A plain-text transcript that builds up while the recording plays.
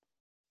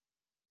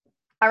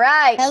All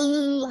right.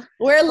 Hello.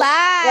 We're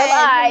live. We're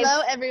live.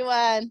 Hello,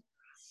 everyone.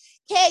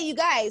 Okay, you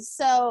guys.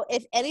 So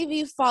if any of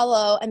you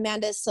follow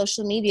Amanda's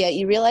social media,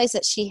 you realize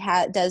that she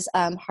does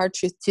Hard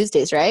Truth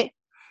Tuesdays, right?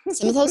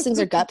 Some of those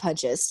things are gut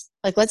punches.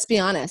 Like, let's be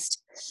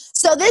honest.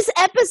 So this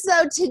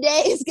episode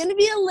today is going to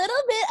be a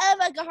little bit of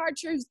like a Hard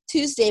Truth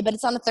Tuesday, but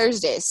it's on a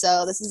Thursday.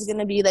 So this is going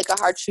to be like a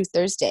Hard Truth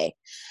Thursday.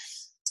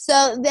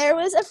 So there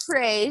was a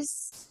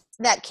phrase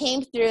that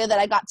came through that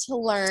I got to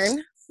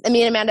learn.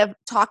 Me and Amanda have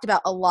talked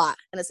about a lot,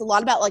 and it's a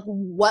lot about like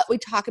what we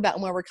talk about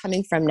and where we're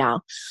coming from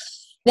now.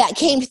 That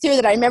came through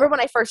that I remember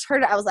when I first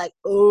heard it, I was like,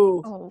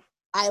 oh,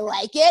 I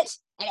like it.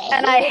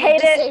 And I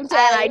hate it, and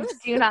I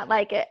do not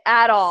like it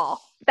at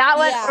all. That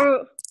one,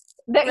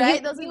 yeah.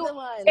 Right? Those are the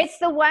ones. It's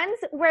the ones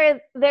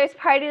where there's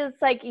part of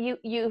it's like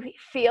you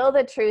feel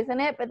the truth in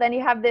it, but then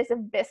you have this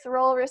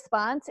visceral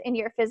response in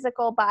your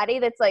physical body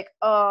that's like,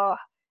 oh,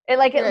 it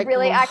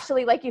really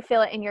actually like you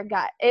feel it in your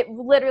gut. It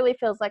literally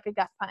feels like a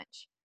gut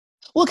punch.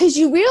 Well, because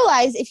you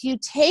realize if you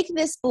take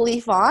this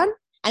belief on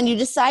and you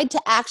decide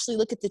to actually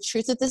look at the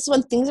truth of this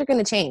one, things are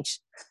going to change.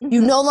 Mm-hmm.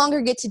 You no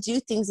longer get to do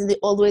things in the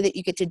old way that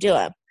you get to do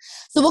them.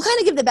 So we'll kind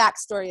of give the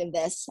backstory of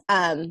this,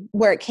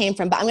 where it came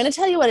from. But I'm going to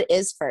tell you what it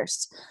is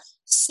first.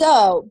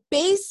 So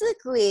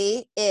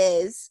basically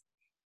is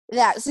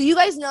that, so you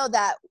guys know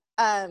that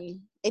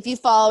if you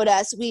followed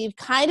us, we've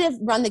kind of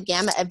run the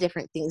gamut of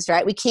different things,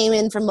 right? We came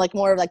in from like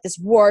more of like this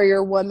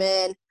warrior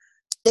woman.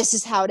 This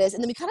is how it is.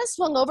 And then we kind of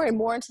swung over and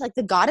more into like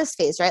the goddess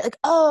phase, right? Like,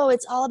 oh,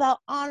 it's all about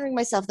honoring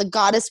myself, the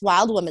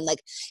Goddess-WildWoman.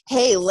 Like,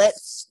 hey,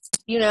 let's,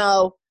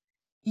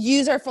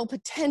 use our full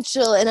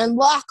potential and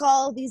unlock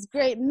all these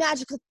great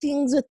magical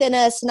things within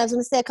us. And I was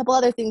going to say a couple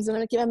other things. I'm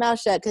going to keep my mouth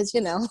shut because,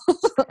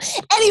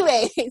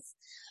 Anyways,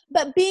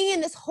 but being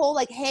in this whole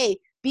like, hey,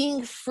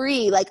 being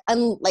free, like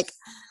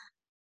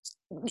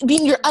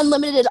being your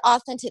unlimited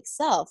authentic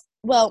self.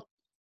 Well,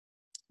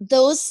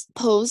 those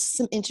pose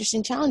some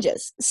interesting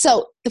challenges.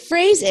 So the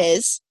phrase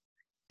is,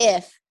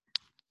 if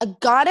a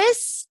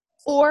goddess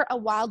or a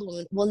wild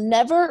woman will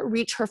never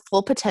reach her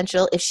full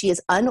potential if she is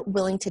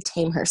unwilling to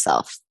tame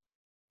herself.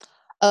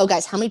 Oh,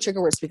 guys, how many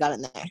trigger words we got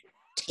in there?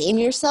 Tame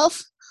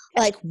yourself?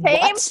 Like, tame?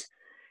 What?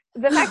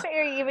 The fact that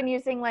you're even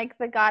using like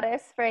the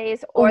goddess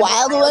phrase or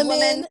wild the wild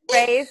woman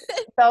phrase,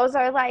 those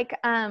are like,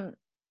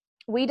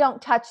 we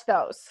don't touch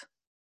those.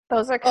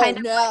 Those are kind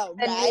of like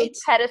the new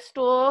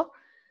pedestal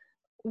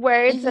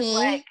words of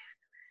like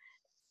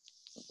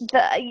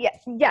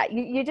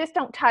you just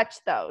don't touch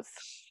those.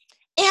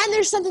 And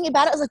there's something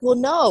about it. I was like, well,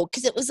 no,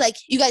 because it was like,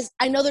 you guys,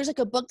 I know there's like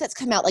a book that's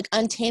come out like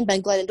Untamed by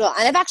Glennon Doyle,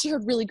 and I've actually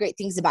heard really great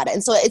things about it.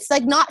 And so it's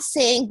like not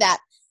saying that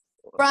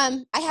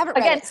I haven't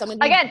read it. So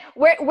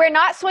we're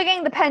not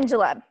swinging the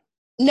pendulum.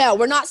 No,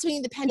 we're not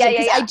swinging the pendulum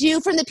because I do,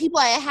 from the people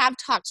I have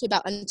talked to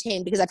about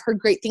Untamed, because I've heard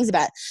great things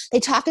about it, they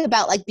talk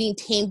about like being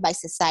tamed by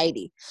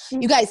society.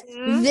 Mm-hmm. You guys,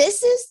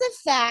 this is the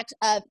fact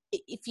of,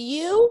 if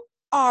you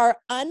are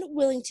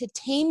unwilling to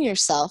tame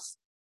yourself,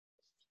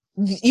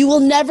 you will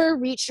never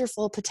reach your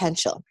full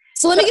potential.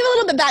 So let me give a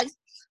little bit back.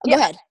 Go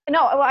ahead.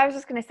 No, well, I was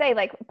just going to say,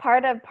 like,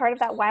 part of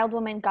that wild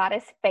woman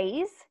goddess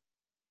phase,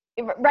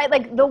 right?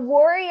 Like the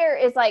warrior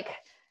is like,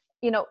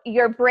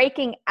 you're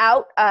breaking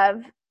out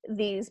of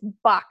these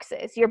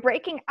boxes. You're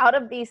breaking out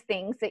of these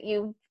things that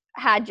you've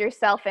had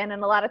yourself in.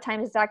 And a lot of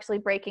times it's actually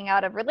breaking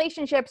out of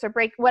relationships or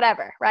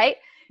whatever, right?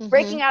 Mm-hmm.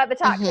 Breaking out of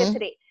the toxicity.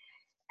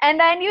 Mm-hmm. And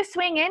then you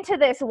swing into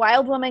this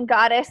wild woman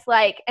goddess,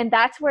 like, and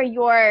that's where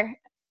you're,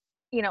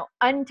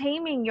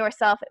 untaming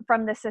yourself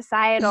from the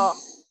societal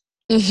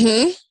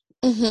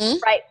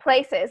right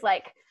places.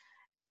 Like,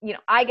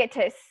 I get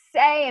to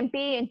say and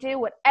be and do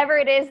whatever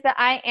it is that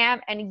I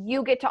am, and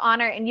you get to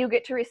honor and you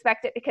get to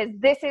respect it because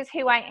this is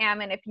who I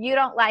am. And if you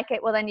don't like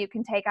it, well, then you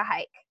can take a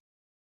hike.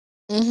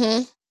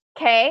 Mm-hmm.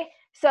 Okay.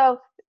 So.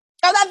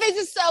 Oh, that face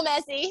is so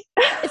messy.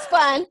 It's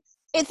fun.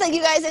 It's like,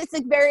 you guys, it's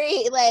like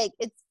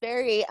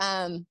very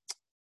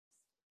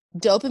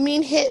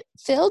dopamine hit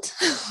filled,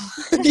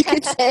 you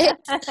could say.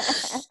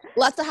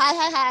 Lots of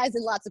high highs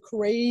and lots of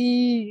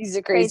crazy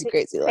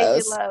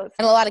lows. And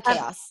a lot of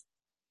chaos.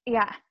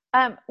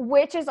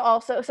 Which is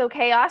also, so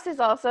chaos is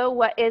also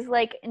what is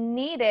like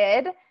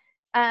needed,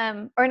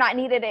 or not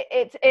needed.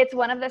 It's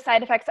one of the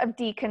side effects of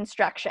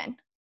deconstruction.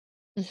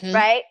 Mm-hmm.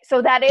 Right?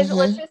 So that is,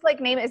 let's just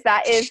like name it,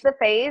 that is the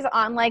phase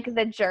on like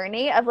the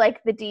journey of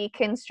like the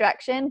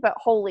deconstruction, but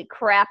holy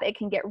crap, it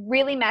can get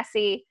really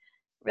messy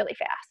really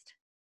fast.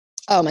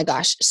 Oh my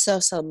gosh, so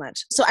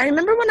much. So I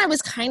remember when I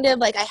was kind of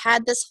like, I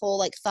had this whole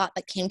like thought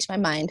that came to my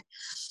mind.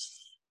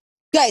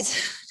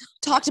 Guys,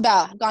 talked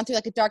about, gone through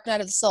like a dark night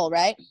of the soul,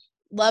 right?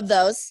 Love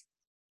those.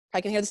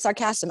 I can hear the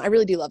sarcasm. I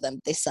really do love them.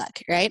 They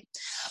suck, right?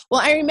 Well,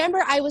 I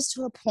remember I was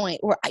to a point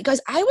where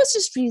I was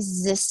just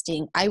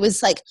resisting. I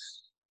was like,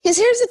 because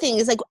here's the thing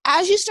is like,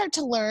 as you start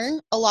to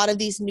learn a lot of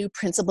these new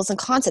principles and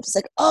concepts, it's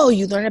like, oh,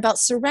 you learn about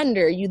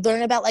surrender. You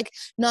learn about like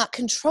not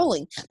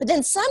controlling. But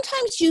then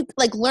sometimes you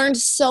like learn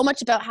so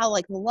much about how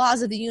like the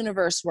laws of the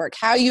universe work,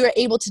 how you are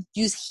able to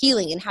use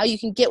healing and how you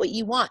can get what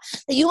you want,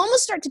 that you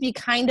almost start to be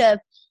kind of,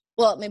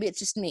 well, maybe it's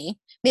just me,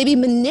 maybe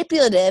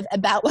manipulative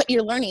about what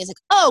you're learning. It's like,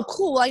 oh,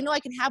 cool. I know I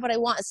can have what I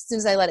want as soon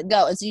as I let it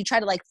go. And so you try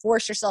to like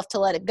force yourself to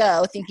let it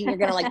go, thinking you're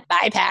going to like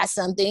bypass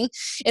something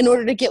in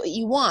order to get what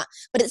you want.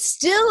 But it's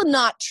still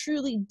not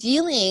truly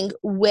dealing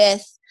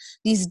with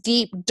these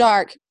deep,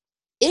 dark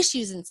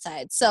issues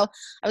inside. So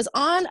I was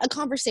on a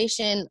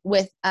conversation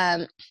with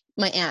my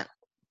aunt,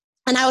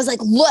 and I was like,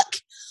 look,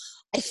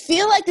 I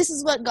feel like this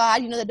is what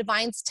God, the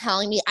divine's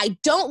telling me. I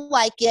don't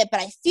like it,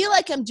 but I feel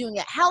like I'm doing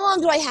it. How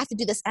long do I have to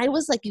do this? I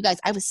was like, you guys,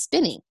 I was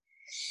spinning.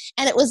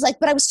 And it was like,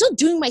 but I was still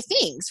doing my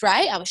things,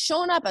 right? I was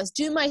showing up, I was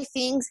doing my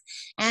things.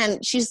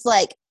 And she's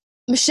like,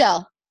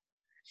 Michelle,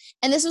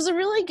 and this was a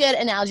really good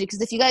analogy,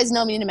 because if you guys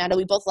know me and Amanda,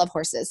 we both love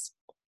horses.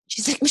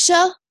 She's like,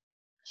 Michelle,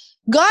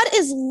 God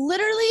is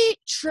literally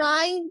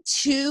trying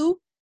to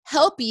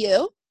help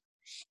you,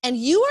 and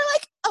you are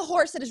like a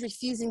horse that is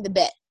refusing the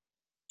bit.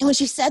 And when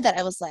she said that,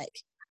 I was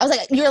like,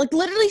 you're like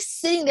literally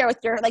sitting there with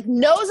your like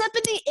nose up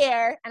in the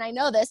air. And I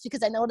know this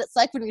because I know what it's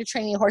like when you're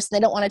training a horse and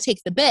they don't want to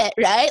take the bit,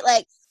 right?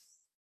 Like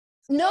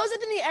nose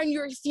up in the air and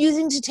you're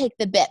refusing to take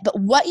the bit. But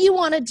what you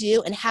want to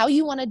do and how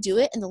you want to do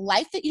it and the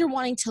life that you're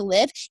wanting to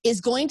live is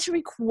going to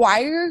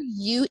require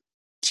you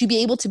to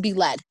be able to be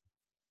led.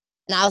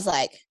 And I was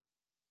like,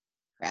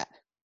 crap.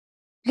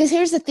 Because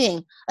here's the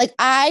thing, like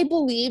I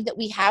believe that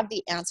we have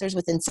the answers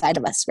within inside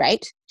of us,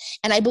 right?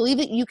 And I believe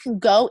that you can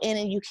go in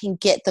and you can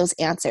get those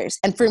answers.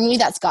 And for me,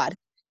 that's God.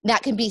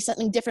 That can be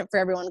something different for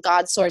everyone,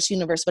 God, source,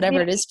 universe,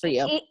 whatever it is for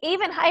you.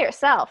 Even higher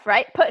self,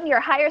 right? Putting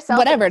your higher self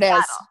whatever in it is.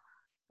 battle.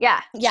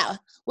 Yeah. Yeah,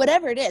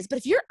 whatever it is. But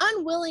if you're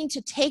unwilling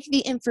to take the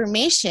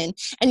information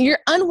and you're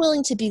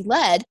unwilling to be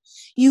led,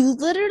 you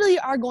literally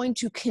are going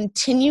to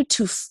continue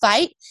to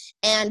fight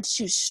and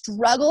to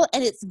struggle,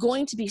 and it's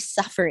going to be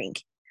suffering.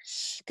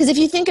 Because if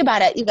you think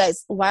about it, you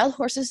guys, wild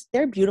horses,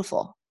 they're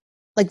beautiful.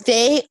 Like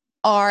they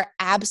are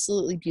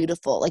absolutely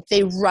beautiful. Like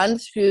they run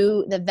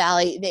through the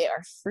valley. They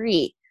are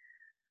free,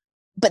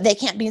 but they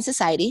can't be in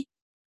society.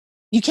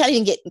 You can't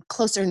even get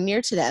closer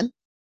near to them.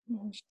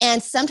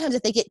 And sometimes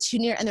if they get too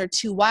near and they're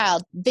too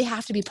wild, they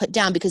have to be put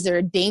down because they're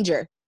a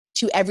danger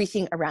to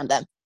everything around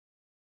them.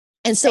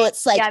 And so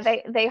it's like, yeah,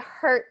 they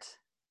hurt,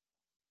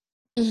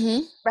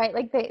 mm-hmm. right?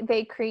 Like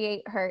they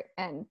create hurt,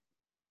 and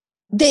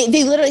they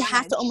literally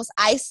have to almost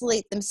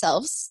isolate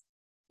themselves.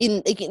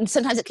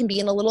 Sometimes it can be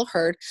in a little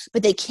herd,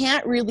 but they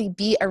can't really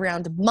be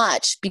around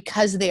much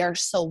because they are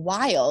so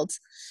wild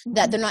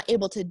that they're not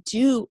able to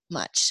do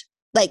much.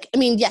 Like, I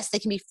mean, yes, they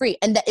can be free.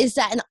 And is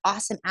that an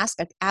awesome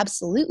aspect?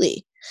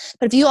 Absolutely.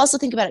 But if you also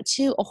think about it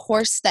too, a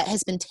horse that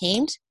has been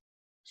tamed,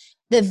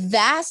 the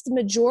vast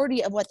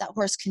majority of what that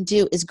horse can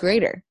do is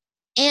greater,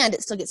 and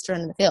it still gets to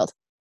run in the field.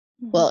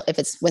 Well, if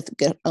it's with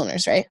good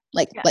owners, right?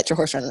 Like let your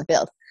horse run in the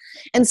field.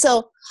 And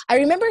so I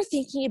remember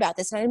thinking about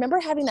this, and I remember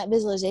having that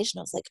visualization.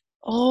 I was like,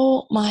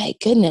 oh my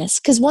goodness.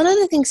 Because one of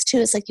the things too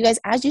is like, you guys,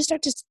 as you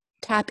start to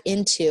tap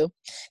into,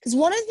 because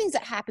one of the things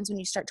that happens when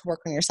you start to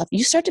work on yourself,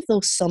 you start to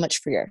feel so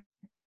much freer.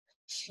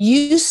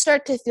 You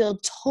start to feel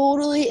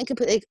totally and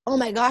completely like, oh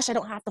my gosh, I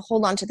don't have to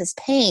hold on to this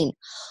pain.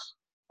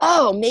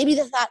 Oh, maybe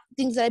the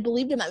things that I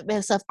believed in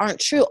myself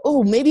aren't true.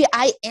 Oh, maybe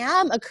I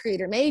am a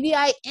creator. Maybe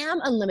I am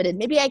unlimited.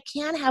 Maybe I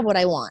can have what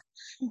I want.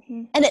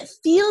 And it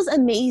feels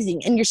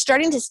amazing. And you're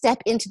starting to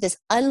step into this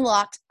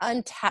unlocked,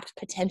 untapped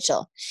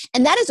potential.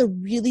 And that is a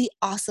really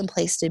awesome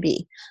place to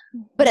be.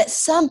 But at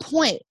some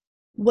point,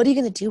 what are you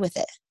going to do with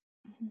it?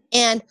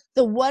 And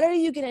what are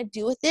you going to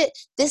do with it?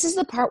 This is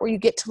the part where you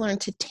get to learn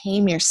to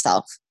tame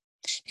yourself.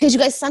 Because you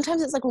guys,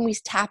 sometimes it's like when we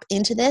tap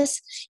into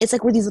this, it's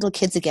like we're these little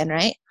kids again,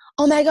 right?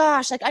 Oh my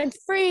gosh, like I'm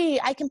free,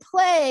 I can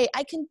play,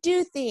 I can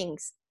do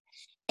things.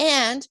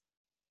 And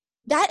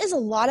that is a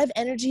lot of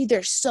energy.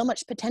 There's so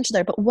much potential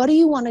there, but what do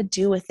you want to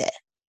do with it?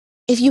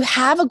 If you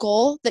have a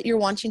goal that you're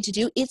wanting to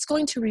do, it's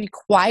going to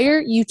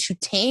require you to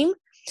tame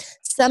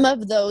some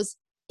of those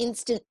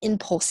instant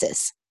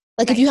impulses.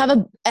 Like if you have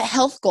a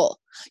health goal,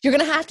 you're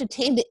going to have to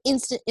tame the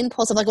instant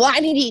impulse of like, well, I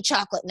need to eat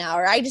chocolate now,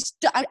 or I'm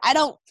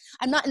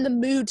not in the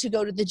mood to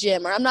go to the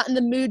gym, or I'm not in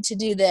the mood to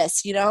do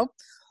this,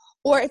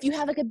 Or if you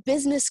have like a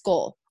business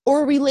goal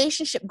or a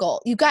relationship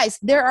goal, you guys,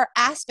 there are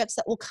aspects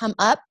that will come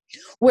up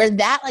where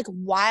that like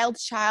wild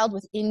child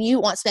within you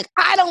wants to be like,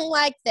 I don't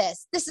like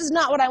this. This is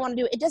not what I want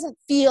to do. It doesn't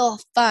feel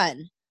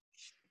fun.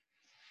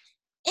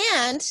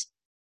 And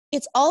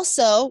it's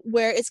also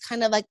where it's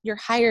kind of like your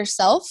higher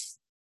self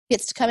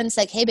gets to come in and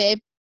say, hey, babe,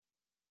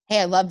 hey,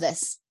 I love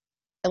this.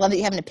 I love that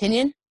you have an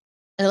opinion.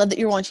 And I love that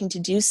you're wanting to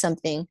do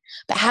something.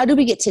 But how do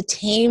we get to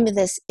tame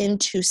this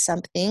into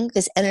something,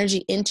 this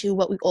energy into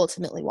what we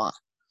ultimately want?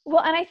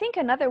 Well, and I think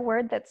another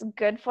word that's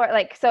good for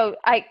like, so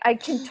I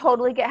can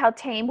totally get how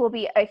tame will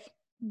be a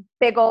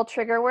big old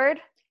trigger word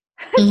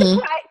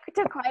to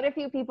quite a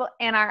few people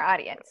in our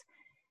audience.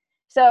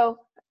 So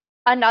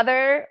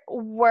another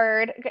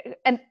word,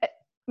 and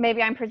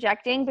maybe I'm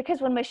projecting,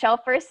 because when Michelle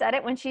first said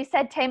it, when she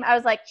said tame, I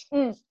was like,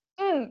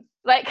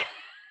 like,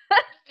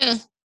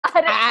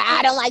 I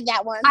don't like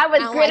that one. I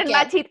was gritting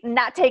my teeth,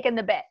 not taking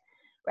the bit,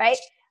 right?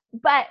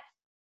 But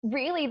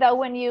really, though,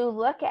 when you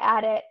look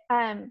at it,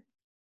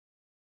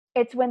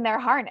 It's when they're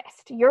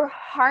harnessed. You're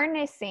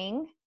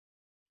harnessing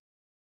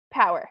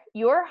power.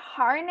 You're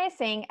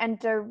harnessing and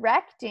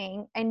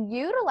directing and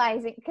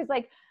utilizing, because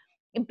like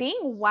being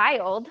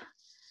wild,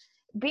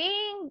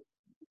 being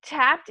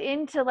tapped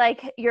into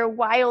like your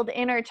wild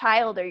inner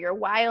child or your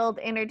wild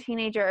inner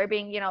teenager, or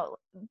being,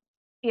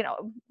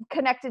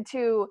 connected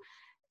to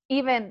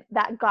even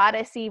that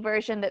goddessy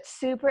version that's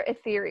super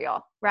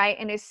ethereal, right?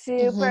 And is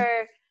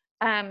super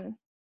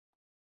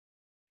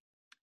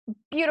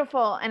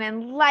beautiful and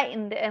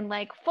enlightened and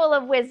like full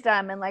of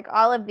wisdom and like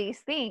all of these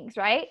things,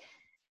 right?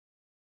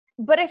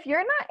 But if you're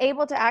not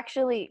able to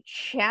actually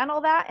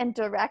channel that and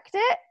direct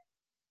it,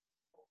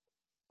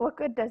 what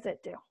good does it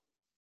do?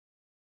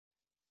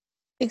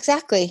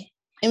 Exactly.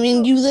 I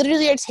mean, you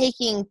literally are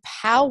taking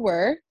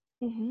power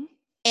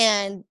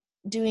and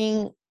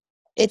doing,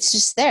 it's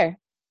just there.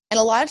 And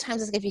a lot of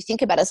times, like, if you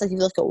think about it, it's like if you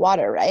look at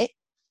water, right?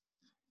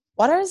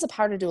 Water has the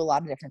power to do a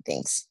lot of different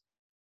things.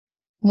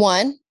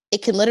 One,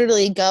 it can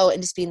literally go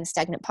and just be in a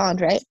stagnant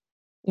pond, right?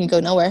 You can go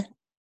nowhere.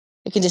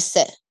 It can just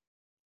sit.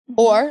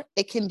 Or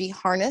it can be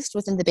harnessed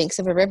within the banks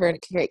of a river and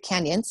it can create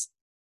canyons.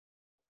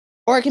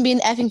 Or it can be an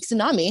effing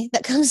tsunami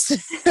that comes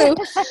through,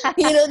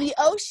 the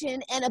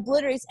ocean and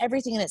obliterates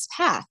everything in its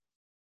path.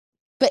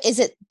 But is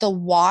it the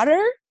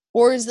water,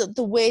 or is it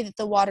the way that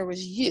the water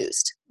was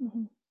used?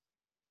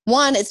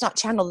 One, it's not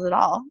channeled at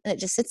all, and it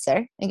just sits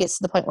there and gets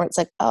to the point where it's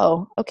like,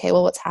 oh, okay,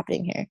 well, what's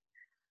happening here?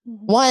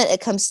 One,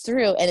 it comes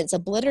through and it's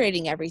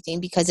obliterating everything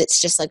because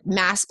it's just like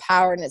mass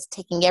power and it's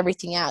taking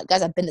everything out.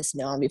 Guys, I've been to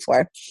snow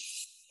before.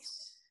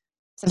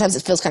 Sometimes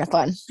it feels kind of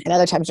fun, and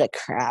other times you're like,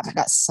 crap, I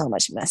got so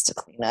much mess to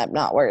clean up,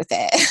 not worth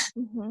it.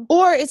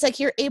 Or it's like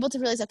you're able to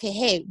realize, okay,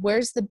 hey,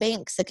 where's the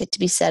banks that get to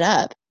be set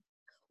up?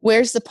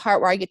 Where's the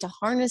part where I get to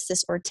harness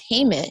this or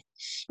tame it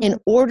in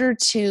order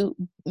to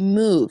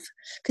move?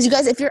 Because you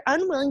guys, if you're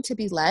unwilling to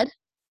be led,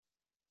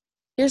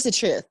 here's the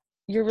truth.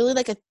 You're really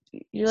like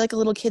a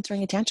little kid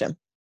throwing a tantrum.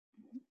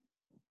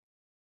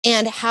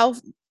 And how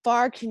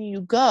far can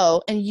you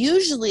go? And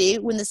usually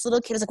when this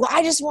little kid is like, well,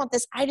 I just want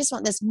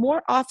this,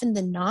 more often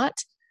than not,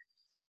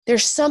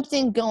 there's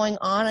something going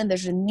on and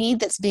there's a need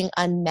that's being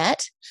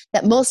unmet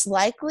that most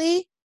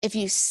likely, if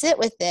you sit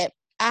with it,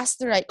 ask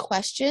the right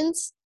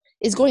questions,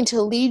 is going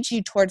to lead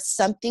you towards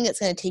something that's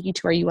going to take you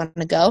to where you want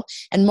to go.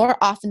 And more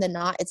often than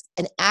not, it's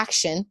an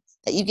action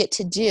that you get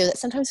to do that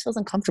sometimes feels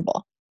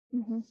uncomfortable.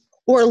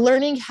 Or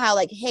learning how,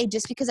 like, hey,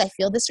 just because I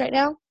feel this right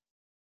now,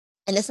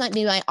 and this might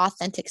be my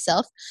authentic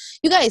self.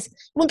 You guys,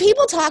 when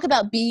people talk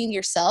about being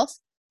yourself,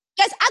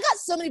 guys, I got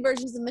so many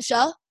versions of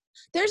Michelle.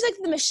 There's like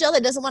the Michelle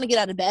that doesn't want to get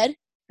out of bed,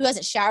 who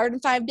hasn't showered in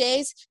 5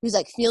 days, who's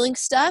like feeling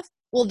stuff.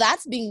 Well,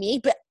 that's being me.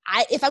 But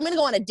if I'm going to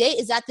go on a date,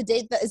 is that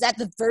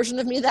the version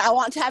of me that I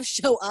want to have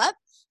show up?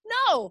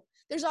 No.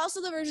 There's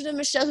also the version of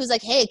Michelle who's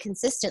like, hey,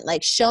 consistent,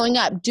 like showing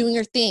up, doing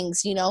her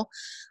things,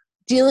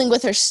 dealing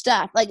with her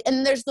stuff. Like,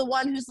 and there's the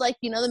one who's like,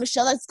 the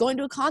Michelle that's going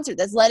to a concert,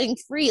 that's letting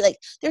free. Like,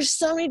 there's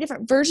so many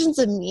different versions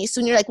of me.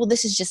 So when you're like, well,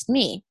 this is just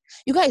me.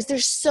 You guys,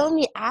 there's so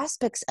many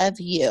aspects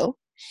of you.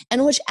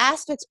 And which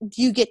aspects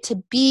do you get to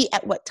be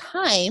at what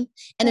time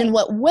and in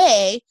what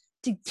way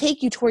to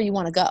take you to where you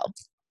want to go?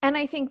 And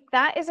I think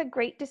that is a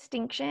great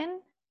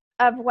distinction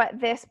of what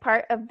this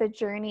part of the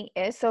journey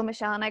is. So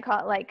Michelle and I call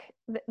it like,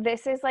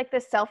 this is like the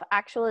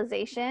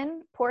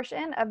self-actualization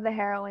portion of the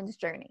heroine's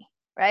journey,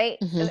 right?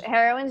 The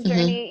heroine's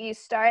journey, you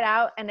start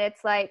out and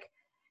it's like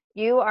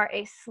you are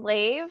a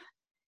slave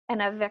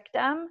and a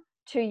victim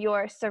to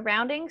your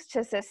surroundings,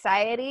 to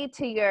society,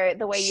 to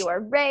the way you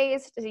are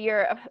raised.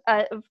 You're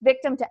a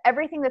victim to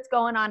everything that's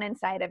going on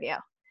inside of you.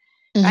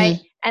 Right.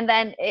 And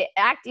then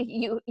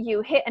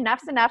you hit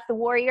enough's enough. The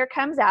warrior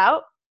comes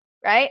out.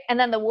 Right. And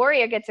then the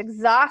warrior gets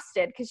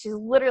exhausted because she's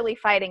literally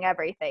fighting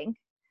everything.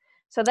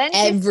 So then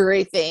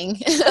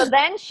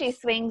she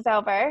swings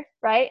over,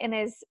 right, and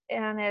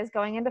is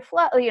going into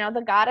flow,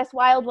 the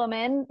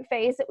Goddess-WildWoman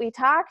phase that we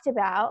talked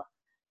about.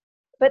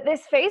 But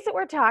this phase that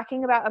we're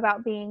talking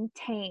about being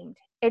tamed,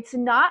 it's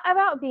not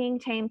about being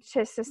tamed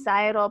to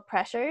societal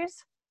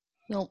pressures.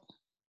 Nope.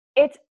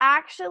 It's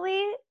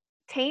actually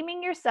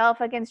taming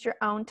yourself against your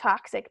own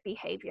toxic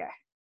behavior.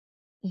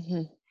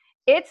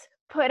 It's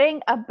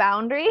putting a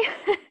boundary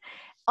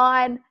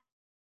on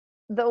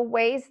the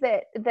ways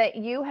that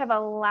you have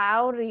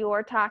allowed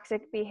your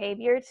toxic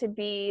behavior to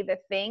be the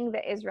thing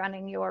that is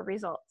running your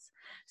results.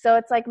 So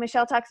it's like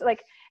Michelle talks,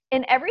 like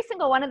in every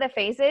single one of the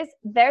phases,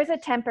 there's a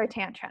temper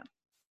tantrum.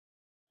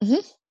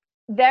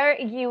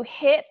 There you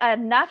hit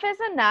enough is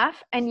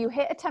enough and you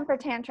hit a temper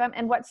tantrum.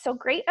 And what's so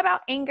great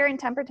about anger and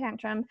temper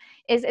tantrum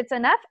is it's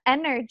enough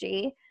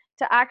energy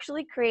to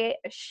actually create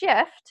a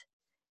shift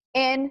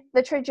in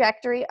the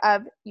trajectory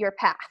of your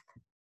path,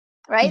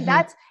 right?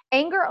 That's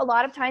anger. A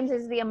lot of times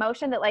is the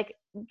emotion that like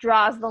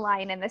draws the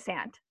line in the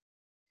sand.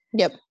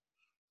 Yep.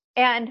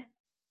 And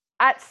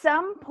at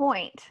some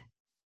point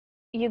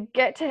you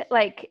get to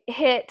like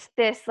hit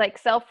this like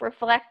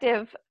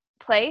self-reflective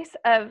place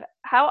of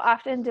how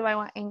often do I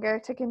want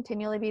anger to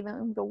continually be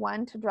the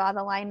one to draw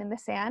the line in the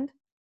sand,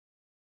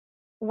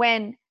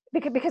 when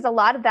because a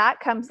lot of that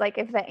comes, like,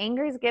 if the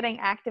anger is getting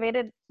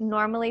activated,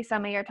 normally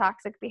some of your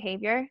toxic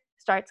behavior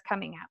starts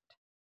coming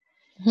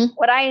out. Mm-hmm.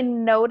 What I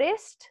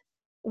noticed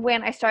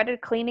when I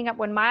started cleaning up,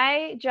 when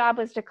my job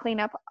was to clean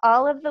up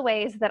all of the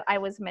ways that I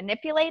was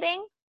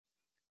manipulating,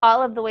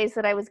 all of the ways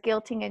that I was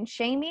guilting and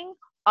shaming,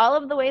 all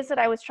of the ways that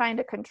I was trying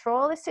to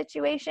control a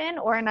situation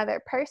or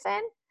another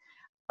person,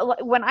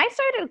 when I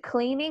started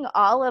cleaning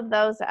all of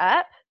those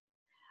up,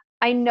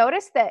 I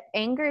noticed that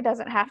anger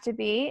doesn't have to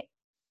be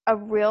a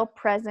real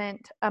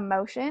present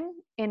emotion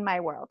in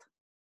my world.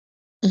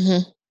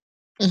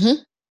 Mm-hmm.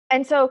 Mm-hmm.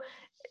 And so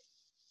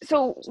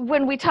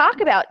when we talk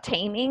about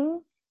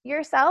taming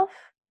yourself,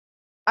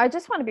 I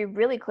just want to be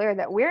really clear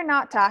that we're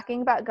not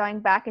talking about going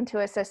back into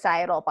a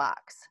societal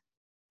box.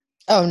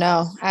 Oh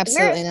no,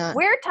 absolutely not.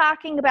 We're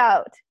talking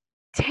about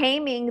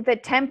taming the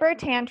temper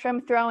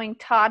tantrum throwing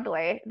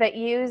toddler that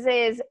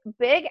uses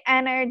big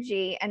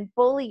energy and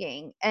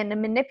bullying and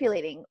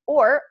manipulating,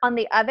 or on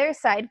the other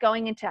side,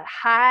 going into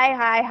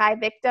high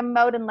victim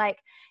mode and like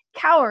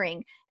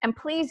cowering and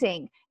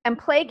pleasing and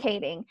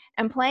placating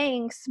and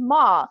playing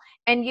small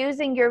and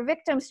using your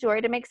victim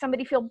story to make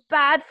somebody feel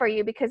bad for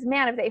you, because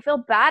man, if they feel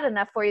bad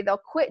enough for you, they'll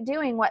quit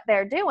doing what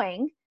they're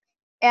doing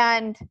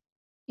and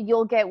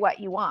you'll get what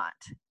you want.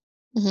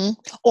 Mm-hmm.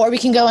 Or we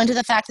can go into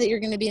the fact that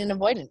you're going to be an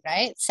avoidant,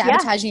 right?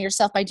 Sabotaging Yeah.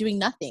 yourself by doing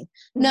nothing.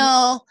 Mm-hmm.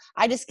 No,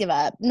 I just give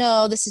up.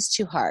 No, this is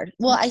too hard.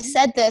 Well, I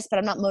said this, but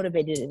I'm not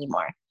motivated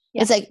anymore.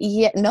 Yeah. It's like,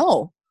 yeah,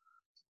 no.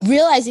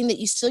 Realizing that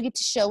you still get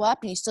to show up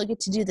and you still get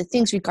to do the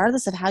things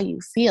regardless of how you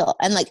feel.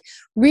 And like,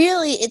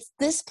 really, it's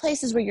this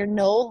place is where you're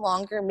no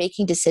longer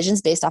making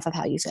decisions based off of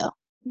how you feel.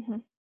 Mm-hmm.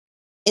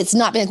 It's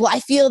not being like, well, I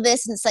feel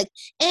this. And it's like,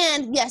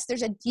 and yes,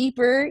 there's a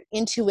deeper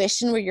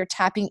intuition where you're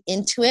tapping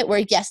into it,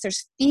 where yes,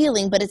 there's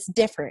feeling, but it's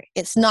different.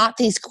 It's not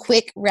these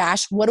quick,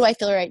 rash, what do I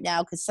feel right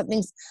now? Because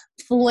something's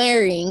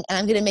flaring and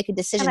I'm going to make a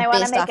decision and I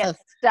based off of.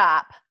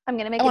 Stop. I'm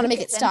going to make I want to make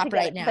it stop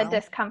right now. The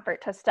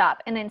discomfort to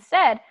stop. And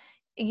instead,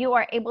 you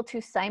are able to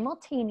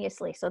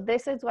simultaneously, so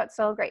this is what's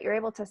so great, you're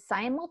able to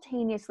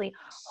simultaneously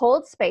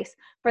hold space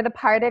for the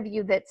part of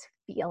you that's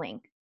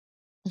feeling.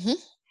 Mm-hmm.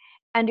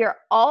 And you're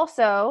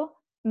also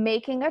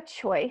making a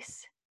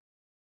choice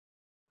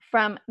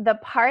from the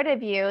part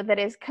of you that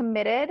is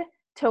committed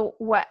to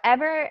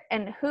whatever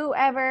and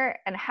whoever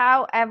and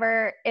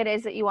however it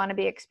is that you want to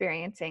be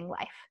experiencing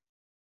life.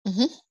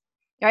 Mm-hmm.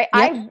 Right?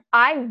 Yep.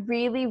 I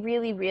really,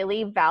 really,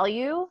 really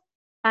value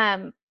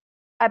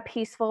a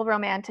peaceful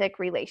romantic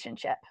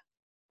relationship.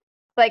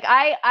 Like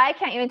I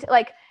can't even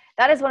like,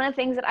 that is one of the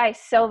things that I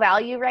so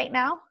value right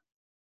now.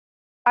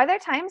 Are there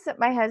times that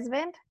my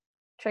husband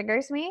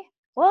triggers me?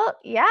 Well,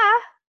 yeah.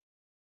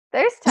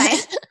 There's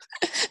times.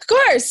 Of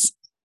course.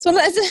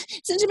 It's an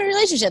intimate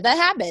relationship. That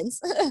happens.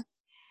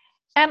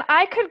 And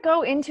I could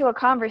go into a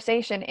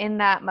conversation in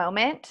that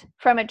moment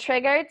from a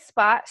triggered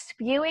spot,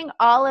 spewing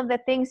all of the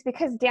things,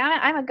 because damn it,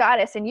 I'm a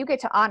goddess and you get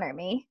to honor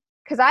me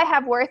because I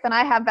have worth and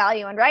I have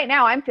value. And right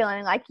now I'm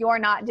feeling like you're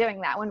not doing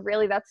that, when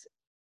really that's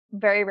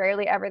very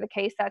rarely ever the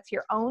case. That's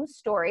your own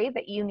story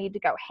that you need to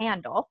go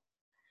handle.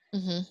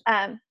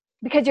 Mm-hmm.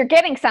 Because you're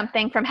getting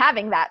something from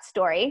having that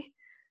story.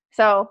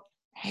 So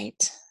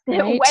right.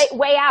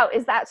 way out,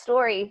 is that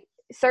story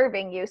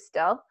serving you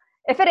still?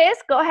 If it is,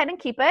 go ahead and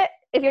keep it.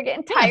 If you're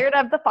getting tired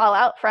of the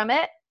fallout from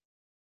it,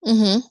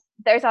 mm-hmm.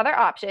 There's other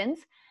options.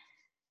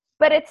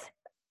 But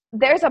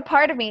there's a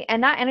part of me,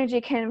 and that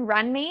energy can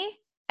run me,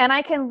 and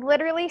I can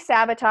literally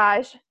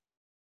sabotage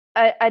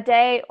a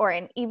day or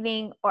an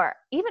evening or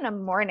even a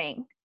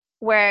morning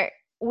where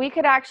we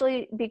could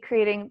actually be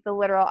creating the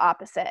literal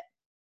opposite,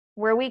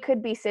 where we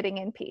could be sitting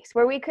in peace,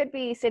 where we could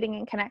be sitting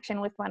in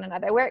connection with one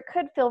another, where it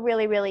could feel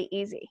really, really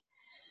easy.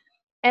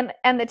 And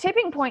the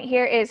tipping point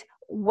here is,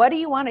 what do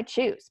you want to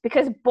choose?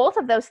 Because both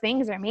of those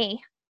things are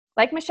me.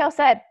 Like Michelle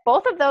said,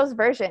 both of those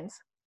versions,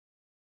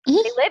 mm-hmm.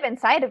 they live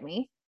inside of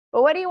me.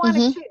 But what do you want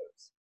mm-hmm. to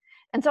choose?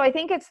 And so I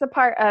think it's the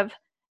part of,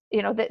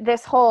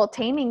 this whole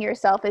taming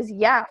yourself is,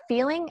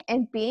 feeling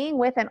and being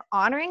with and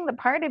honoring the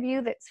part of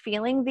you that's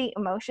feeling the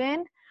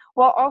emotion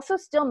while also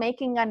still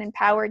making an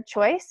empowered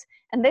choice.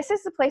 And this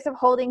is the place of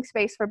holding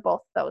space for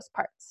both those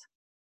parts.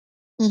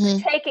 Mm-hmm.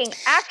 Taking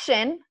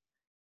action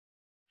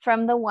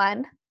from the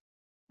one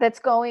that's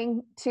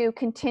going to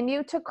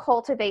continue to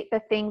cultivate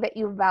the thing that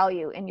you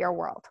value in your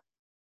world.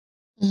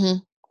 Mm-hmm.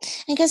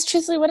 And because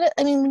truthfully,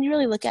 when you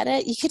really look at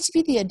it, you get to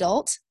be the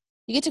adult.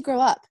 You get to grow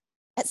up.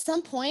 At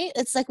some point,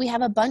 it's like we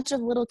have a bunch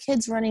of little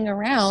kids running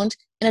around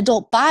in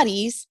adult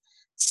bodies,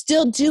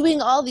 still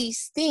doing all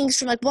these things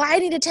from like, well, I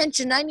need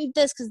attention, I need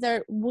this, because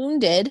they're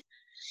wounded.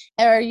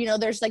 Or,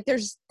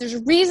 there's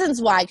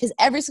reasons why, because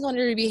every single one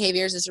of your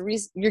behaviors is a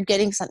reason you're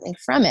getting something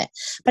from it.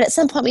 But at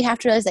some point we have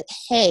to realize, like,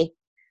 hey,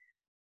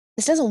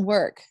 this doesn't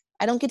work.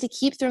 I don't get to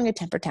keep throwing a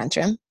temper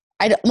tantrum.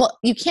 Well,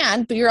 you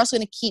can, but you're also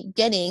going to keep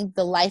getting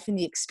the life and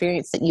the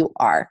experience that you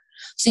are.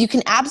 So you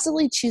can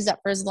absolutely choose that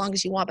for as long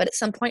as you want. But at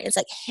some point it's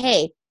like,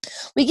 hey,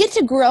 we get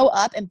to grow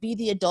up and be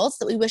the adults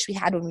that we wish we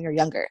had when we were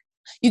younger.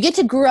 You get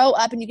to grow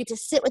up and you get to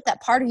sit with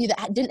that part of you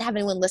that didn't have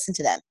anyone listen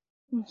to them.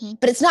 Mm-hmm.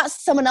 But it's not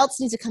someone else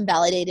needs to come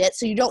validate it.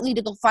 So you don't need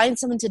to go find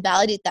someone to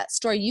validate that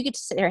story. You get to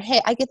sit there,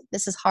 hey, I get that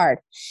this is hard.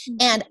 Mm-hmm.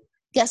 And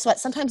guess what?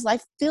 Sometimes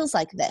life feels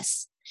like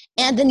this.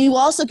 And then you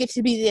also get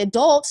to be the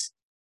adult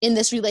in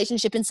this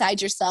relationship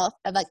inside yourself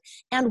of like,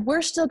 and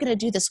we're still going to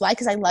do this. Why?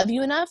 Because I love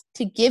you enough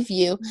to give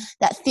you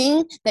that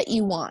thing that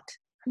you want.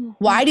 Mm-hmm.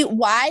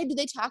 Why do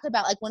they talk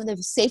about like one of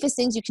the safest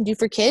things you can do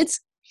for kids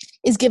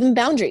is give them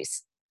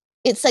boundaries?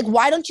 It's like,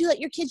 why don't you let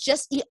your kids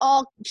just eat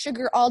all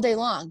sugar all day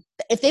long?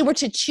 If they were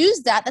to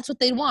choose that, that's what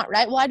they want,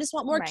 right? Well, I just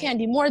want more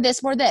candy, more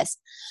this, more this.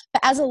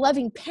 But as a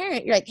loving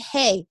parent, you're like,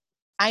 hey,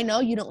 I know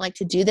you don't like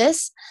to do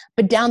this,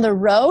 but down the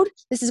road,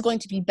 this is going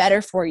to be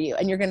better for you.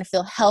 And you're going to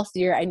feel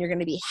healthier and you're going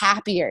to be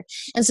happier.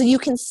 And so you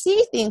can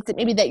see things that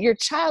maybe that your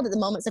child at the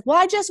moment is like,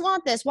 well, I just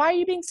want this. Why are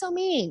you being so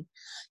mean?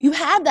 You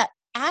have that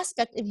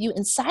aspect of you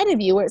inside of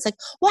you where it's like,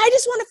 well, I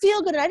just want to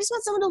feel good. And I just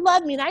want someone to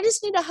love me. And I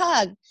just need a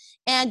hug.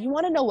 And you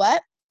want to know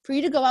what? For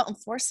you to go out and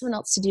force someone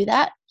else to do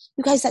that,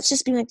 you guys, that's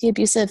just being like the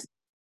abusive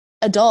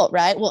adult,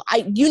 right? Well,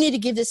 you need to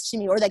give this to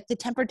me, or like the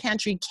temper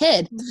tantrum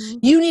kid. Mm-hmm.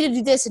 You need to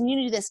do this and you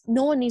need to do this.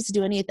 No one needs to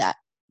do any of that.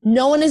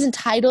 No one is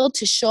entitled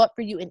to show up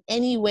for you in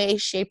any way,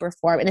 shape, or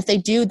form. And if they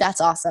do,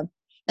 that's awesome.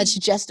 That's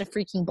just a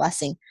freaking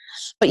blessing.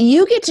 But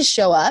you get to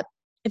show up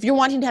if you're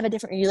wanting to have a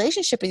different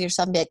relationship with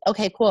yourself and be like,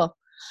 okay, cool.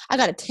 I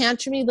got a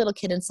tantrumy little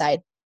kid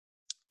inside.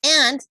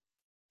 And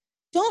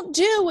don't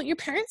do what your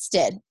parents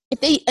did.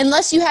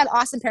 Unless you had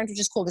awesome parents, which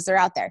is cool because they're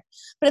out there.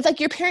 But if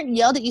like your parent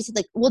yelled at you, said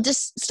like, well,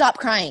 just stop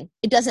crying.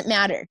 It doesn't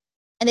matter.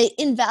 And they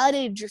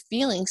invalidated your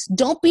feelings.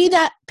 Don't be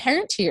that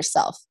parent to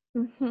yourself.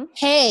 Mm-hmm.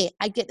 Hey,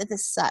 I get that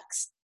this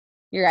sucks.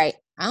 You're right.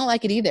 I don't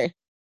like it either.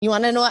 You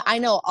want to know what? I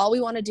know all we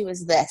want to do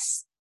is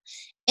this.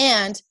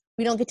 And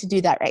we don't get to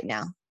do that right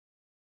now.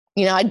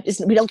 We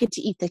don't get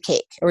to eat the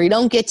cake, or we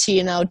don't get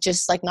to,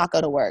 just like not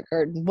go to work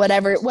or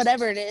whatever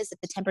it is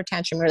at the temper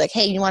tantrum. We're like,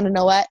 hey, you want to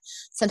know what?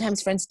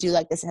 Sometimes friends do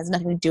like this. It has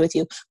nothing to do with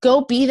you.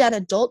 Go be that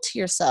adult to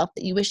yourself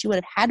that you wish you would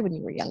have had when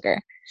you were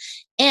younger.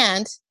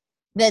 And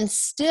then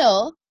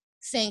still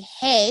saying,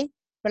 hey,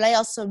 but I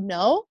also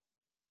know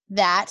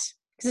that,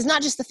 because it's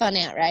not just the fun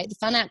aunt, right? The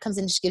fun aunt comes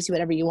in and she gives you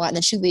whatever you want, and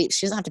then she leaves.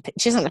 She doesn't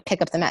have to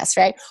pick up the mess,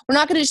 right? We're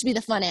not going to just be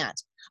the fun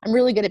aunt. I'm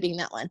really good at being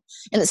that one,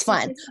 and it's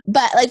fun.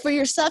 But like for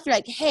yourself, you're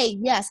like, hey,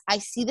 yes, I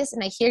see this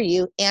and I hear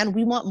you, and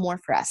we want more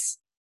for us.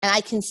 And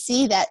I can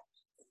see that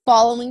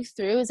following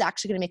through is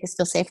actually going to make us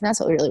feel safe, and that's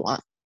what we really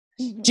want.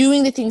 Mm-hmm.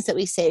 Doing the things that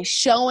we say,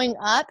 showing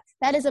up,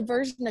 that is a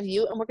version of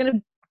you, and we're going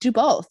to do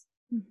both.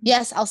 Mm-hmm.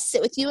 Yes, I'll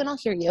sit with you and I'll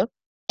hear you.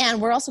 And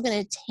we're also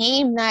going to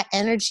tame that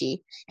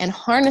energy and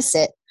harness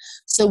it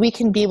so we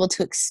can be able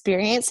to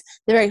experience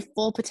the very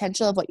full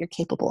potential of what you're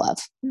capable of.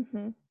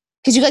 Mm-hmm.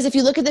 Because you guys, if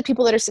you look at the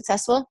people that are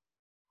successful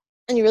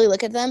and you really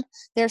look at them,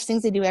 there's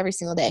things they do every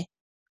single day.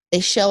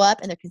 They show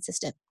up and they're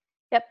consistent.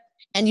 Yep.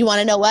 And you want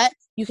to know what?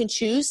 You can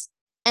choose.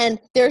 And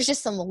there's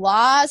just some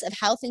laws of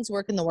how things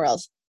work in the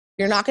world.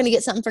 You're not going to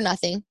get something for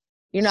nothing.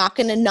 You're not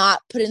going to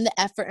not put in the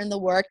effort and the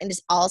work and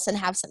just all of a sudden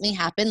have something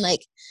happen.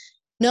 Like,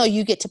 no,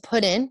 you get to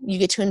put in, you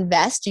get to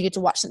invest, you get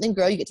to watch something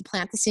grow, you get to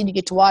plant the seed, you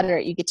get to water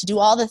it, you get to do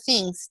all the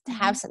things to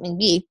have something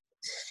be,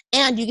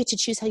 and you get to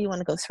choose how you want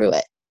to go through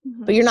it.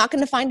 Mm-hmm. But you're not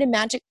going to find a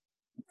magic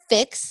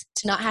fix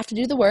to not have to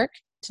do the work,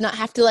 to not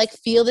have to like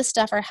feel this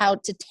stuff or how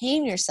to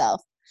tame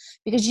yourself,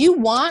 because you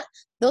want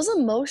those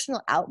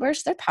emotional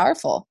outbursts. They're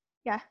powerful.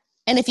 Yeah.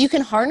 And if you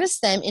can harness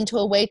them into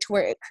a way to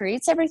where it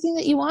creates everything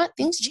that you want,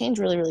 things change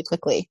really, really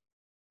quickly.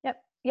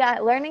 Yeah,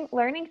 learning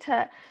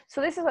to, so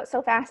this is what's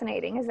so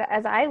fascinating is that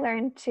as I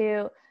learned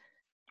to,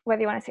 whether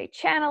you want to say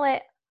channel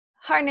it,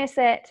 harness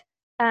it,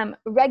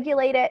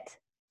 regulate it,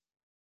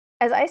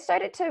 as I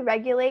started to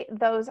regulate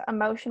those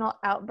emotional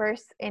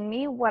outbursts in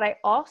me, what I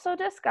also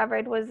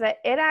discovered was that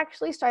it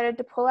actually started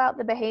to pull out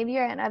the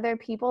behavior in other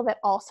people that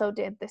also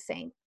did the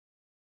same.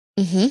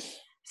 Mm-hmm.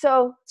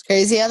 So it's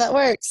crazy how that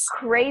works.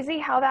 Crazy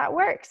how that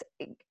works.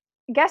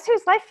 Guess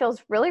whose life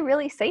feels really,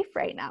 really safe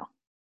right now?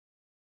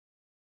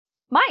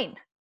 Mine.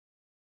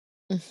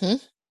 Mm-hmm.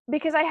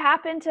 Because I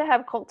happen to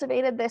have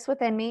cultivated this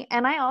within me,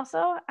 and I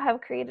also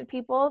have created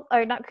people,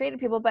 or not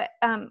created people, but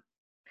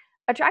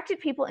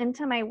attracted people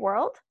into my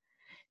world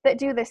that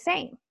do the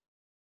same.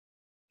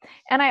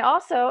 And I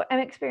also am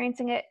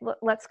experiencing it,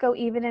 let's go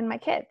even in my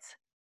kids,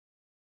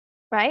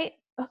 right?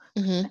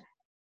 Mm-hmm.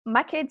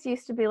 My kids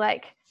used to be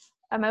like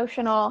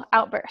emotional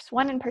outbursts,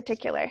 one in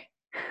particular.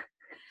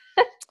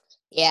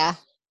 Yeah,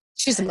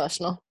 she's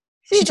emotional.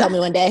 She told me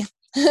one day.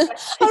 I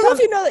don't know if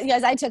you know that, you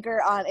guys, I took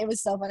her on, it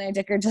was so funny, I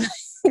took her to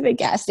the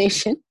gas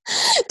station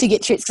to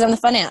get treats, because I'm the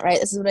fun aunt, right?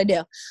 This is what I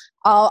do.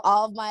 All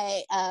of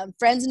my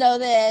friends know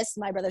this,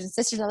 my brothers and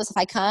sisters know this. If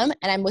I come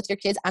and I'm with your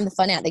kids, I'm the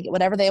fun aunt. They get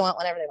whatever they want,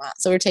 whenever they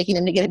want. So we're taking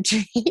them to get a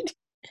treat.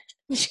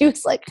 She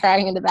was like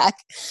crying in the back,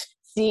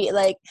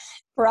 like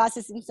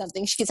processing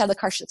something. She gets out of the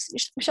car, she's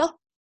like, Michelle,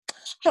 I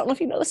don't know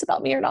if you know this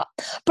about me or not,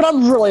 but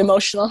I'm really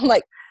emotional. I'm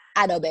like,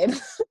 I know, babe.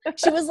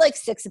 She was like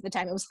 6 at the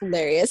time. It was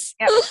hilarious.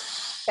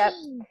 Yep.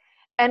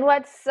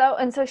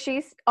 And so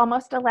she's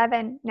almost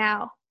 11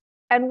 now.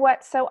 And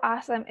what's so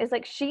awesome is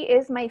like, she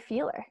is my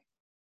feeler.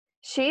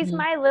 She's Mm-hmm.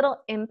 my little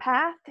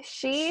empath.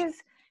 She's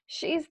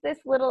this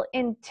little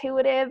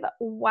intuitive,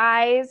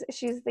 wise.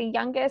 She's the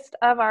youngest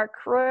of our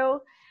crew,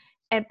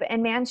 and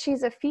man,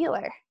 she's a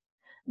feeler.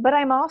 But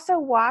I'm also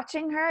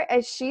watching her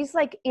as she's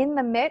like in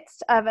the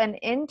midst of an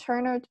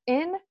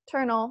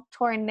internal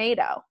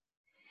tornado.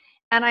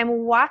 And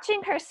I'm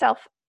watching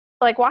herself,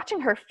 like watching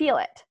her feel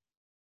it.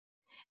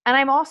 And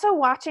I'm also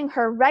watching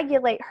her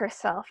regulate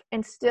herself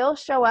and still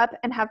show up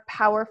and have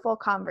powerful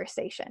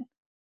conversation.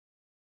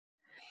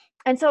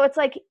 And so it's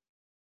like,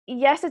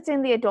 yes, it's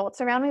in the adults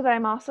around me, but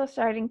I'm also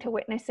starting to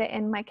witness it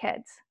in my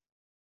kids.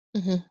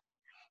 Mm-hmm.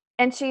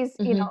 And she's,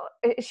 you Mm-hmm.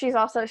 know, she's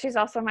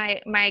also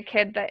my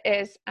kid that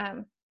is,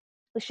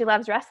 she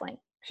loves wrestling.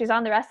 She's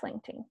on the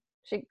wrestling team.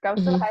 She goes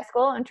to the Mm-hmm. high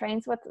school and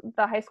trains with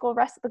the high school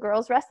the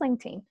girls wrestling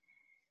team.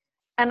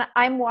 And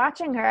I'm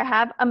watching her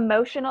have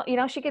emotional, you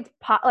know, she gets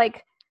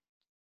like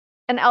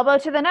an elbow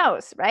to the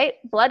nose, right?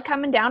 Blood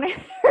coming down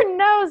her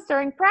nose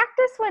during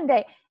practice one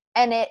day.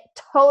 And it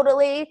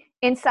totally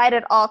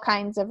incited all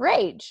kinds of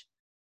rage.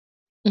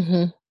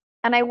 Mm-hmm.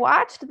 And I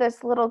watched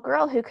this little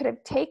girl who could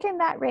have taken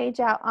that rage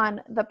out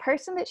on the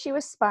person that she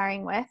was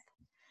sparring with.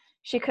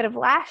 She could have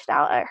lashed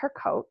out at her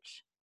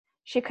coach.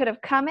 She could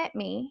have come at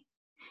me.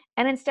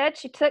 And instead,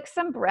 she took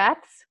some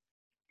breaths.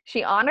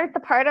 She honored the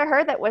part of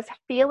her that was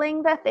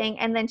feeling the thing.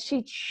 And then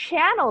she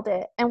channeled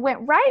it and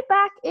went right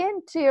back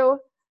into,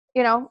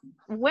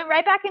 went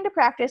right back into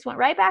practice, went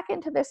right back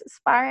into this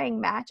sparring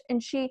match.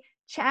 And she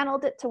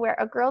channeled it to where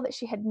a girl that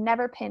she had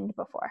never pinned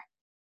before,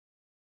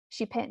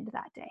 she pinned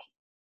that day.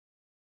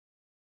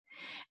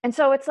 And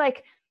so it's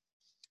like,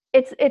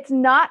 it's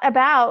not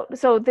about,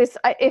 so this,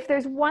 if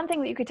there's one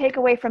thing that you could take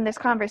away from this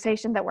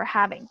conversation that we're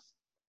having,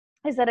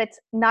 is that it's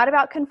not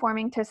about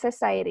conforming to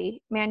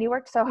society. Man, you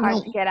worked so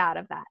hard to get out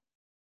of that.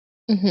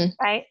 Mm-hmm.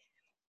 Right?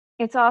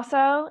 It's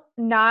also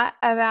not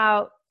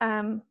about,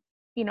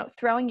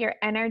 throwing your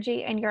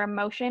energy and your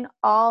emotion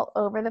all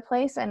over the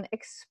place and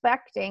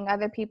expecting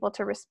other people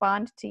to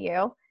respond to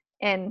you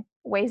in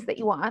ways that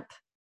you want.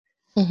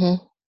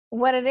 Mm-hmm.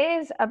 What it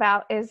is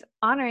about is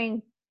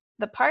honoring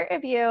the part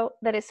of you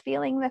that is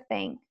feeling the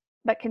thing,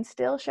 but can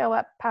still show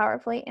up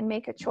powerfully and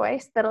make a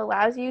choice that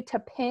allows you to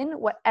pin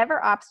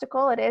whatever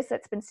obstacle it is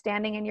that's been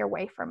standing in your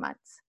way for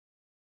months.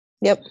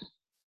 Yep.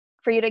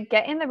 For you to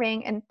get in the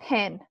ring and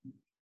pin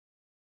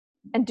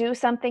and do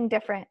something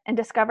different and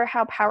discover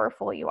how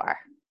powerful you are.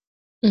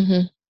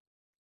 Mm-hmm.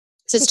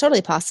 So it's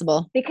totally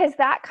possible. Because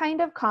that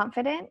kind of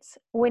confidence,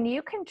 when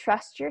you can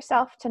trust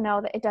yourself to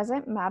know that it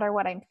doesn't matter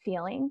what I'm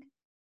feeling,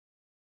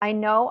 I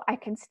know I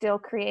can still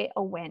create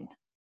a win.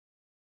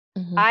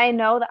 Mm-hmm. I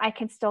know that I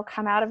can still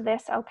come out of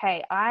this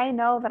okay. I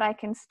know that I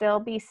can still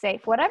be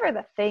safe. Whatever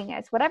the thing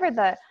is, whatever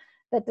the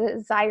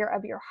desire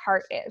of your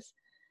heart is,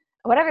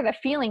 whatever the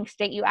feeling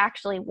state you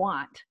actually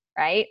want,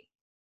 right?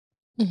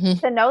 Mm-hmm.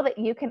 To know that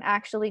you can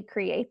actually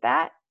create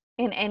that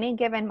in any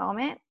given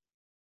moment,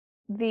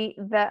 the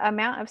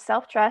amount of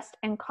self-trust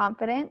and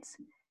confidence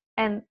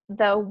and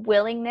the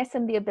willingness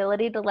and the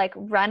ability to like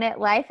run at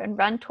life and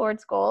run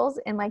towards goals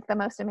in like the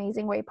most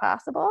amazing way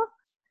possible,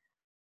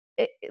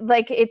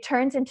 it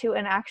turns into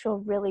an actual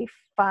really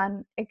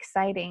fun,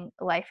 exciting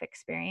life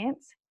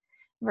experience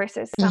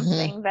versus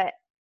something Mm-hmm. that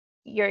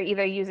you're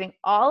either using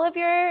all of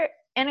your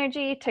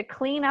energy to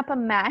clean up a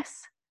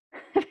mess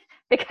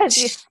because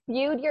you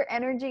spewed your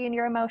energy and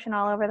your emotion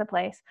all over the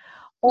place,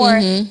 or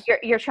Mm-hmm.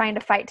 you're trying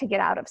to fight to get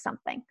out of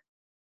something.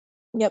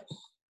 Yep.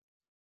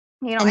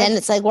 You know, And then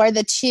it's like, where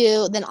the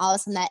two, then all of a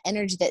sudden that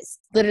energy that's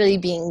literally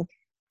being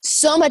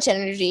so much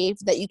energy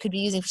that you could be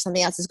using for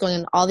something else is going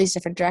in all these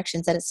different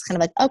directions. And it's kind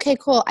of like, okay,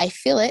 cool. I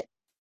feel it.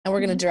 And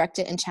we're going to direct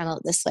it and channel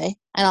it this way.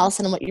 And all of a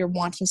sudden what you're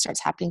wanting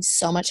starts happening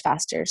so much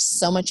faster,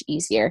 so much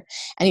easier.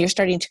 And you're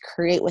starting to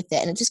create with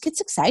it. And it just gets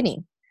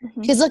exciting.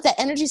 Because look, that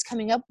energy is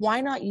coming up. Why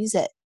not use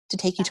it to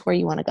take you to where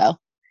you want to go?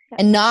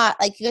 And not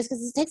like you guys,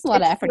 because it takes a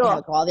lot of effort to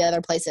have go all the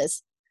other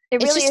places. It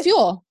it's really just is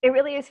fuel. It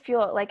really is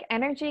fuel. Like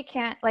energy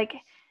can't like,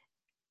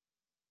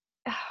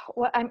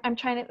 what I'm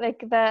trying to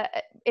like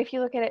if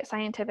you look at it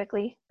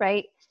scientifically,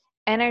 right?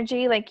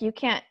 Energy, like you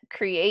can't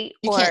create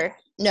destroy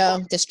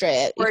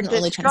it. You or can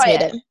only destroy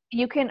transmute it. it.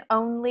 You can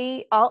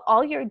only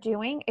all you're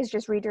doing is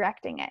just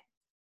redirecting it.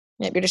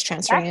 Yep, you're just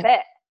transferring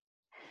That's it.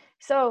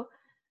 So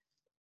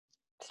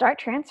start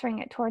transferring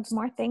it towards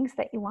more things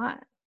that you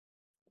want.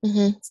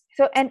 Mm-hmm.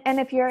 So and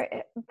if you're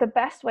the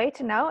best way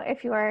to know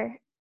if you are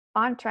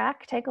on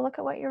track, take a look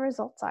at what your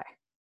results are.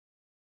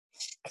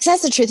 Because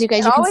that's the truth, you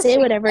guys. You can say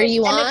whatever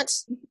you want.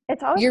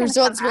 It's always your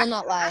results will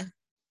not lie.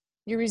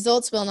 Your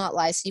results will not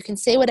lie. So you can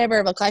say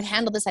whatever, like, I've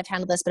handled this,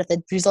 but if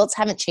the results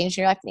haven't changed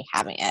in your life, then you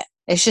haven't yet.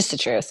 It's just the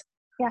truth.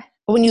 Yeah.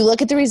 But when you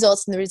look at the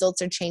results and the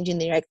results are changing,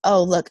 then you're like,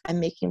 oh, look, I'm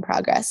making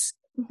progress.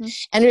 Mm-hmm.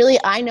 And really,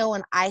 I know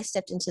when I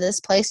stepped into this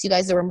place, you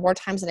guys, there were more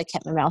times that I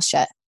kept my mouth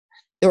shut.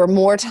 There were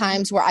more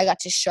times where I got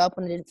to show up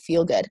when it didn't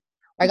feel good.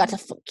 Or I got to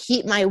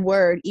keep my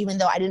word, even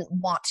though I didn't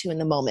want to in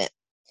the moment.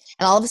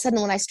 And all of a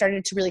sudden, when I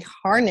started to really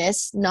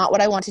harness not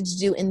what I wanted to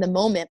do in the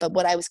moment, but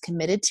what I was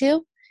committed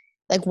to,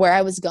 like where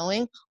I was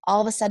going, all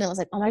of a sudden it was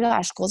like, oh my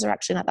gosh, goals are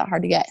actually not that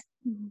hard to get.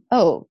 Mm-hmm.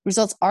 Oh,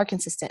 results are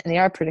consistent and they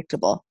are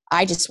predictable.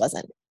 I just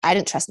wasn't. I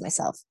didn't trust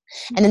myself.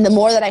 And then the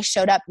more that I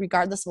showed up,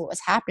 regardless of what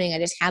was happening, I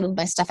just handled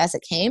my stuff as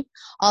it came.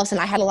 All of a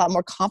sudden I had a lot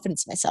more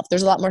confidence in myself.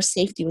 There's a lot more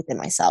safety within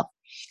myself.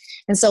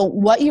 And so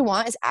what you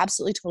want is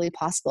absolutely totally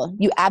possible.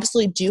 You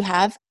absolutely do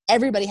have,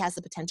 everybody has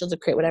the potential to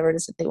create whatever it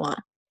is that they want.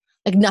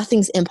 Like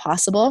nothing's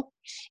impossible.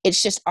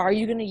 It's just, are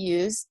you going to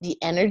use the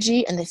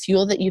energy and the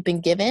fuel that you've been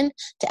given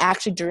to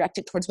actually direct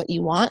it towards what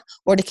you want,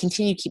 or to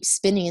continue to keep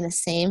spinning in the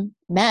same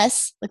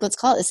mess? Like, let's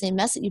call it the same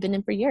mess that you've been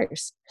in for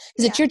years.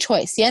 Because it's your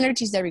choice. The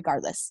energy's there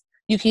regardless.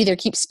 You can either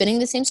keep spinning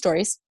the same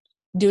stories,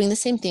 doing the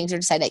same things, or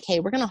decide like, hey,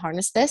 we're going to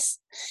harness this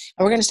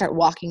and we're going to start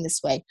walking this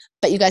way.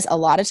 But you guys, a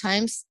lot of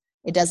times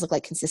it does look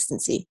like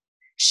consistency.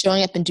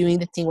 Showing up and doing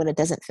the thing when it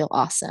doesn't feel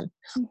awesome.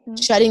 Mm-hmm.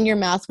 Shutting your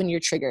mouth when you're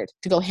triggered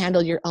to go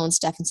handle your own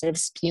stuff instead of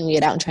spewing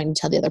it out and trying to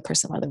tell the other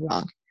person why they're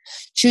wrong.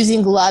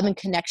 Choosing love and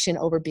connection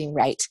over being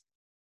right.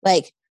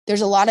 Like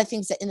there's a lot of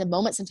things that in the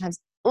moment sometimes,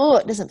 oh,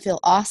 it doesn't feel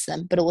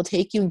awesome, but it will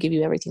take you and give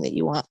you everything that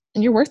you want.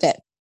 And you're worth it.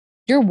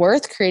 You're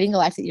worth creating a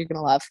life that you're going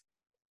to love.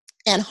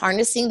 And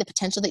harnessing the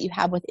potential that you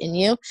have within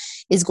you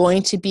is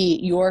going to be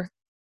your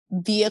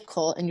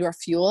vehicle and your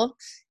fuel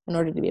in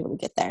order to be able to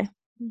get there.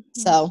 Mm-hmm.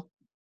 So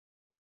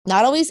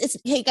not always,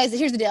 hey guys,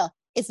 here's the deal.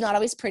 It's not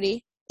always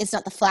pretty. It's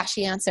not the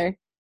flashy answer.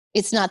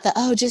 It's not the,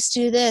 oh, just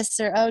do this,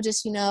 or, oh,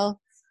 just,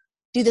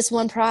 do this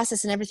one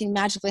process and everything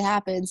magically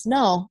happens.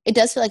 No, it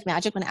does feel like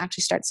magic when it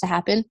actually starts to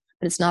happen,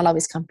 but it's not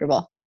always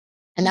comfortable.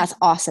 And that's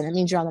awesome. It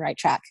means you're on the right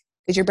track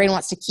because your brain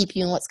wants to keep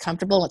you in what's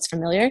comfortable, what's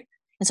familiar.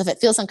 And so if it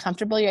feels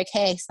uncomfortable, you're like,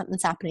 hey,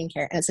 something's happening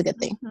here. And it's a good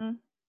thing. Mm-hmm.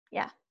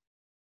 Yeah.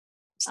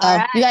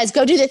 So you guys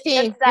go do the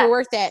thing. You're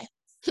worth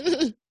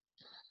it.